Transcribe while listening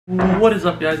What is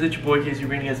up, guys? It's your boy Casey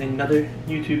bringing you guys another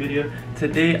YouTube video.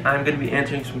 Today I'm going to be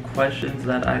answering some questions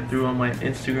that I threw on my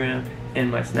Instagram and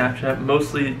my Snapchat.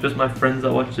 Mostly just my friends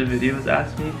that watch the videos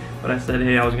asked me, but I said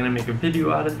hey, I was going to make a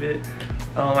video out of it.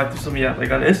 I threw some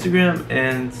like on Instagram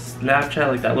and Snapchat,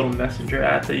 like that little messenger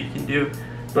app that you can do.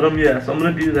 But yeah, so I'm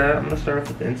going to do that. I'm going to start off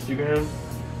with the Instagram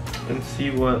and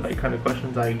see what like kind of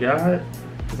questions I got,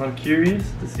 because I'm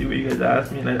curious to see what you guys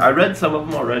asked me. And I read some of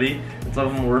them already, and some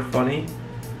of them were funny.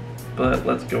 But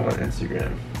let's go on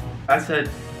Instagram. I said,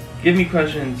 give me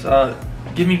questions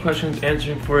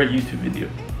answering for a YouTube video.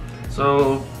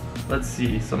 So let's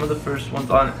see, some of the first ones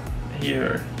on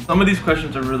here. Some of these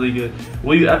questions are really good.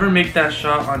 Will you ever make that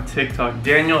shot on TikTok?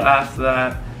 Daniel asked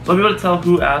that. So I'll be able to tell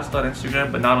who asked on Instagram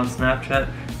but not on Snapchat.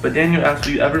 But Daniel asked,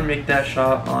 will you ever make that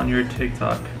shot on your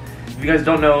TikTok? If you guys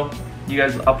don't know,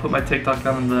 I'll put my TikTok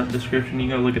down in the description. You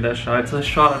can go look at that shot. It's a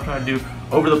shot I'm trying to do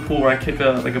over the pool where I kick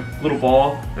a little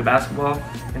ball, a basketball,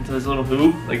 into this little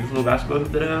hoop, like this little basketball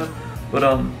hoop that I have. But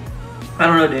I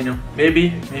don't know, Daniel.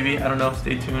 Maybe, I don't know.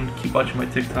 Stay tuned. Keep watching my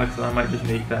TikToks, and I might just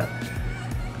make that.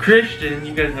 Christian,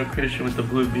 you guys know Christian with the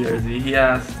blue BRZ. He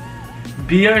asked,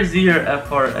 BRZ or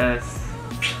FRS?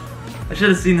 I should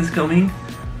have seen this coming.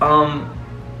 I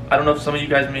don't know if some of you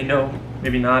guys may know,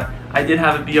 maybe not. I did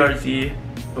have a BRZ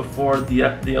before the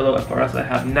yellow FRS I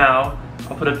have now.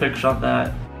 I'll put a picture of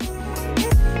that.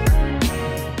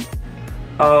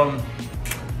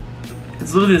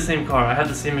 It's literally the same car. I have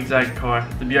the same exact car.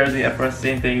 The BRZ FRS,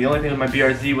 same thing. The only thing with my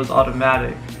BRZ was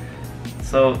automatic.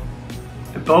 So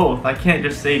both. I can't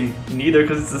just say neither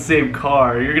because it's the same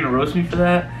car. You're gonna roast me for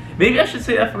that? Maybe I should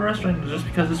say FRS right now just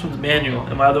because this one's manual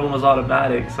and my other one was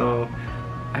automatic. So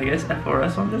I guess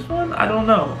FRS on this one? I don't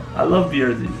know. I love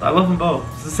BRZs. I love them both.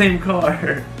 It's the same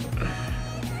car.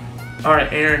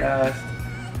 Alright, Aaron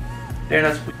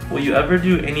asked, will you ever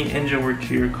do any engine work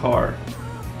to your car?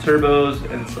 Turbos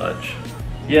and such.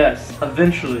 Yes,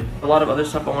 eventually. A lot of other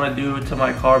stuff I want to do to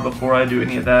my car before I do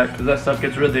any of that, because that stuff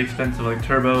gets really expensive, like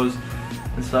turbos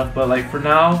and stuff. But like for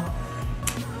now,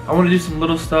 I want to do some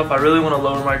little stuff. I really want to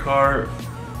lower my car.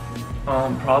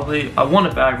 Probably, I want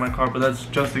to bag my car, but that's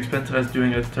just expensive as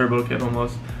doing a turbo kit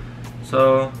almost.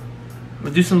 So, I'm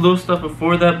going to do some little stuff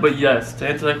before that, but yes, to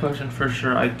answer that question for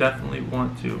sure, I definitely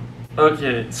want to.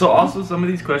 Okay, so also some of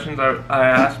these questions I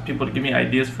asked people to give me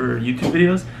ideas for YouTube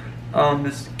videos.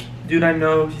 This dude I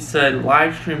know, he said,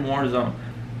 live stream Warzone.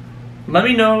 Let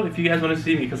me know if you guys want to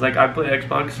see me, because like I play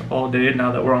Xbox all day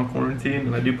now that we're on quarantine,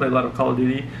 and I do play a lot of Call of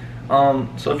Duty.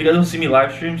 So if you guys don't see me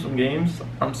live stream some games,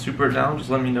 I'm super down, just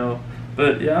let me know.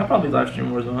 But yeah, I'll probably live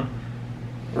stream Warzone.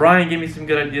 Ryan gave me some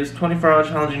good ideas. 24-hour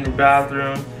challenge in your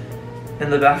bathroom, in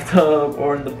the bathtub,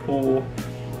 or in the pool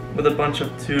with a bunch of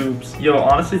tubes. Yo,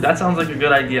 honestly, that sounds like a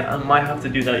good idea. I might have to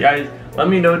do that. Guys, let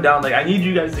me know down. Like, I need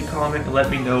you guys to comment and let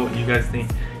me know what you guys think.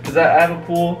 Because I have a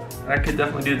pool, and I could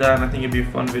definitely do that, and I think it'd be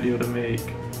a fun video to make.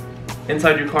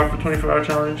 Inside your car for 24-hour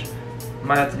challenge.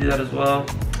 Might have to do that as well.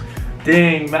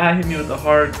 Dang, Matt hit me with the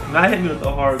hard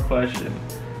question.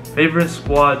 Favorite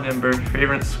squad member,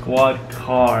 favorite squad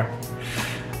car.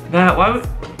 Matt,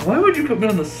 why would you put me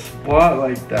on the spot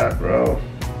like that, bro?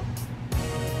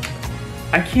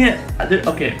 I can't.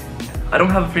 Okay, I don't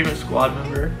have a favorite squad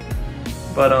member,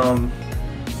 but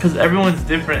because everyone's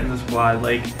different in the squad.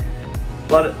 Like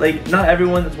not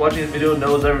everyone that's watching this video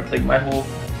knows like my whole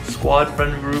squad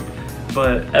friend group,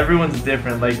 but everyone's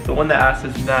different. Like the one that asked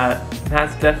is Matt.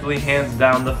 Matt's definitely hands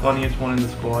down the funniest one in the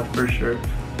squad for sure.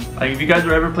 Like if you guys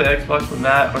would ever play Xbox with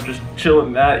Matt or just chill with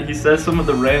Matt, he says some of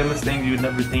the randomest things you would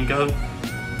never think of.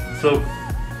 So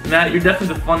Matt, you're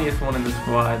definitely the funniest one in the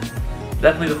squad.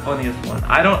 Definitely the funniest one.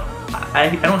 I don't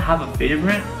have a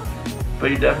favorite, but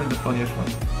you're definitely the funniest one.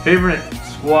 Favorite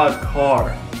squad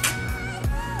car.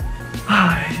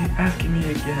 He's asking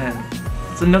me again.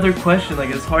 It's another question, like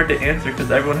it's hard to answer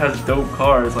because everyone has dope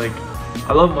cars. Like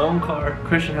I love my own car.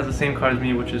 Christian has the same car as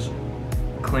me, which is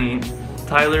clean.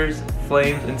 Tyler's,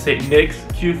 Flames, and St. Nick's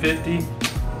Q50.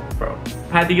 Bro,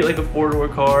 I had to get like a 4-door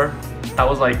car that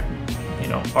was like, you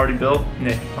know, already built.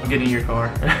 Nick, I'm getting your car.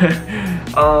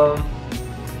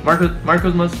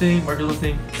 Marco's Mustang,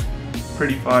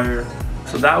 pretty fire.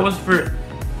 So that was for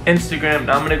Instagram.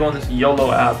 Now I'm gonna go on this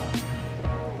YOLO app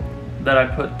that I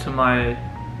put to my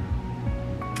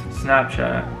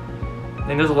Snapchat. I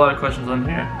think there's a lot of questions on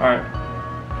here. Alright.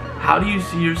 How do you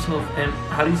see yourself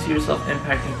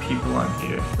impacting people on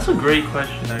here? That's a great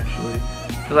question actually.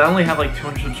 Because I only have like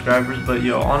 200 subscribers, but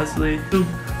yo, honestly,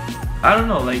 I don't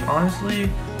know, like honestly,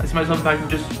 I see myself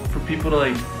impacting just for people to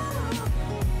like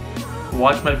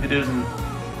watch my videos and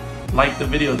like the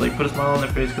videos, like put a smile on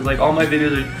their face, because like all my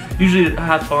videos are usually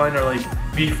have fun or like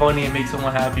be funny and make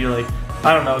someone happy, or like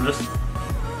I don't know, just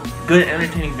good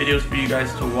entertaining videos for you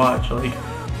guys to watch, like,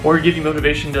 or give you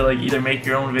motivation to like either make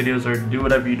your own videos or do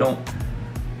whatever you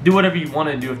want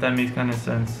to do, if that makes kind of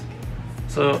sense.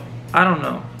 So I don't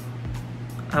know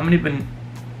how many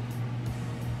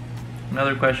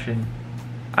another question.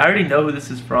 I already know who this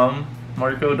is from.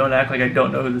 Marco, don't act like I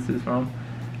don't know who this is from.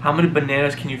 How many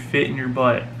bananas can you fit in your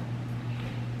butt?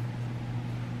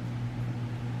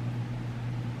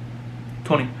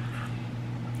 20.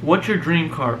 What's your dream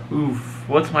car? Oof,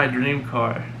 what's my dream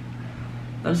car?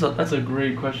 That's a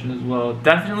great question as well.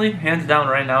 Definitely, hands down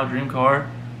right now, dream car.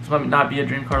 This might not be a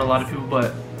dream car to a lot of people,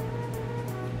 but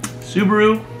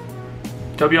Subaru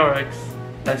WRX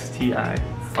STI.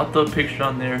 I'll throw a picture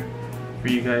on there for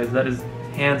you guys. That is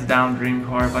hands down dream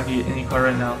car. If I could get any car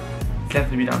right now,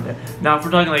 definitely be down there. Now if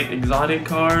we're talking like exotic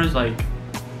cars, like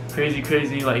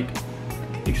crazy like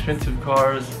expensive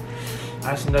cars,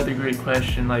 that's another great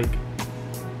question. Like,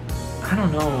 I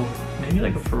don't know, maybe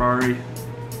like a Ferrari.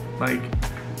 Like,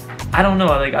 I don't know,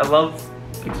 like I love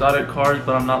exotic cars,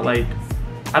 but I'm not like,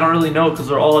 I don't really know because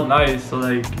they're all nice. So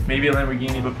like maybe a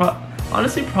Lamborghini, but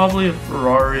honestly probably a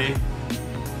Ferrari,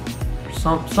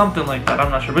 something like that. I'm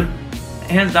not sure, but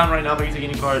hands down right now, if I could take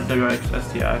any car, WRX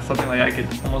STI, something like I could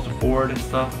almost afford and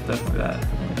stuff. Definitely that.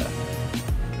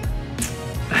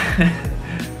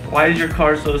 Why is your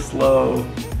car so slow,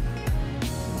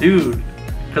 dude?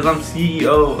 Because I'm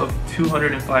CEO of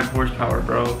 205 horsepower,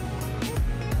 bro.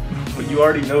 But you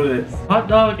already know this. Hot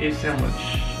dog, a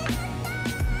sandwich.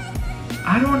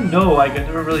 I don't know. Like I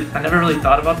never really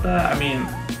thought about that. I mean,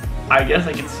 I guess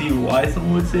I could see why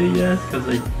someone would say yes, because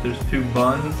like there's two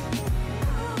buns.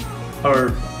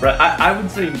 Or I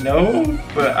would say no,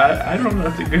 but I don't know.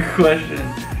 That's a good question.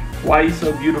 Why are you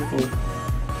so beautiful?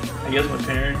 I guess my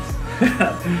parents.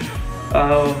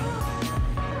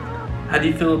 How do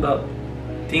you feel about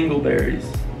dingleberries?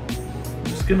 I'm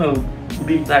just gonna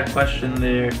leave that question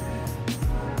there.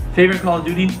 Favorite Call of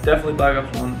Duty? Definitely Black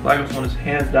Ops 1. Black Ops 1 is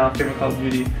hands down favorite Call of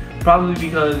Duty. Probably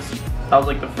because that was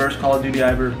like the first Call of Duty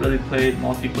I ever really played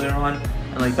multiplayer on,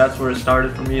 and like that's where it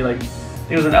started for me. Like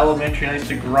it was in elementary and I used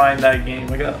to grind that game.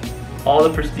 I got all the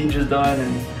prestiges done,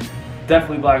 and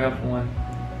definitely Black Ops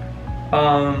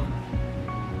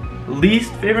 1.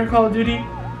 Least favorite Call of Duty?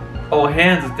 Oh,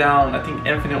 hands down, I think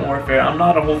Infinite Warfare. I'm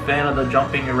not a whole fan of the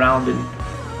jumping around and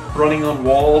running on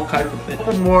wall type of thing. A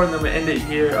couple more and then we end it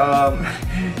here.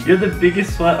 You're the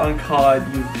biggest sweat on COD,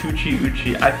 you Tucci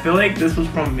Uchi. I feel like this was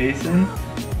from Mason.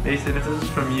 Mason, if this is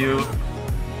from you,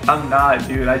 I'm not,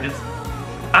 dude. I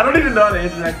don't even know how to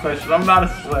answer that question. I'm not a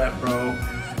sweat, bro.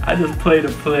 I just play to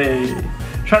play.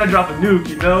 I'm trying to drop a nuke,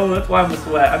 you know? That's why I'm a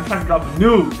sweat. I'm trying to drop a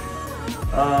nuke.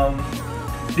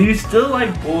 Do you still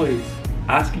like boys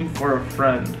asking for a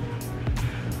friend?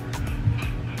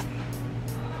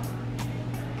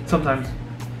 Sometimes.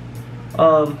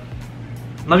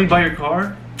 Let me buy your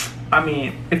car? I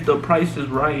mean, if the price is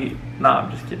right. Nah,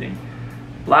 I'm just kidding.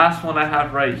 Last one I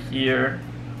have right here.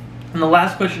 And the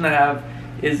last question I have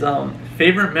is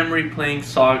favorite memory playing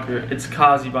soccer. It's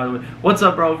Kazi, by the way. What's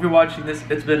up, bro? If you're watching this,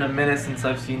 it's been a minute since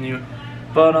I've seen you.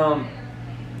 But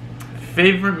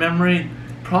favorite memory,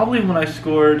 probably when I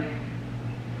scored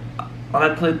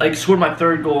my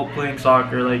third goal playing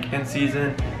soccer, like in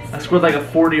season. I scored like a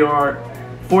 40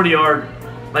 yard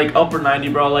like upper 90,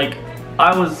 bro. Like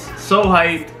I was so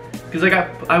hyped because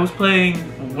I was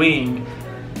playing wing,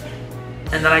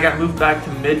 and then I got moved back to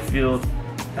midfield,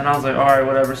 and I was like, all right,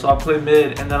 whatever. So I played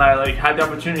mid, and then I like had the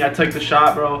opportunity. I took the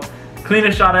shot, bro.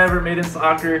 Cleanest shot I ever made in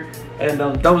soccer, and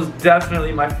that was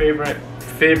definitely my favorite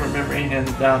memory,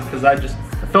 hands down, because I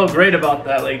felt great about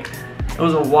that. Like it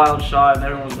was a wild shot, and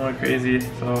everyone was going crazy.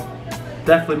 So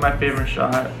definitely my favorite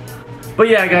shot. But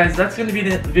yeah, guys, that's going to be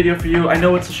the video for you. I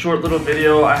know it's a short little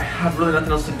video. I have really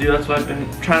nothing else to do. That's why I've been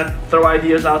trying to throw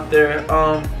ideas out there.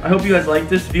 I hope you guys like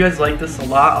this. If you guys like this a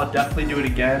lot, I'll definitely do it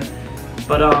again.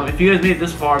 But if you guys made it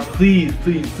this far, please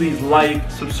like,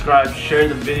 subscribe, share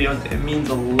the video. It means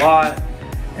a lot.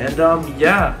 And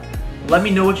yeah, let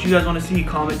me know what you guys want to see.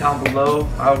 Comment down below.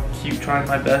 I'll keep trying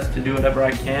my best to do whatever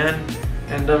I can.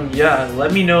 And yeah,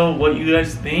 let me know what you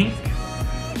guys think.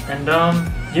 And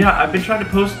yeah, I've been trying to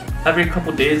post every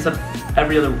couple days,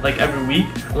 every week.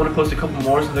 I want to post a couple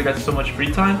more since I got so much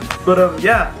free time. But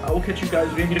yeah, I will catch you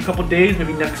guys maybe in a couple days,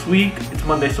 maybe next week. It's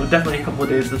Monday, so definitely a couple of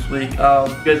days this week. See you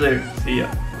guys later. See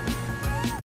ya.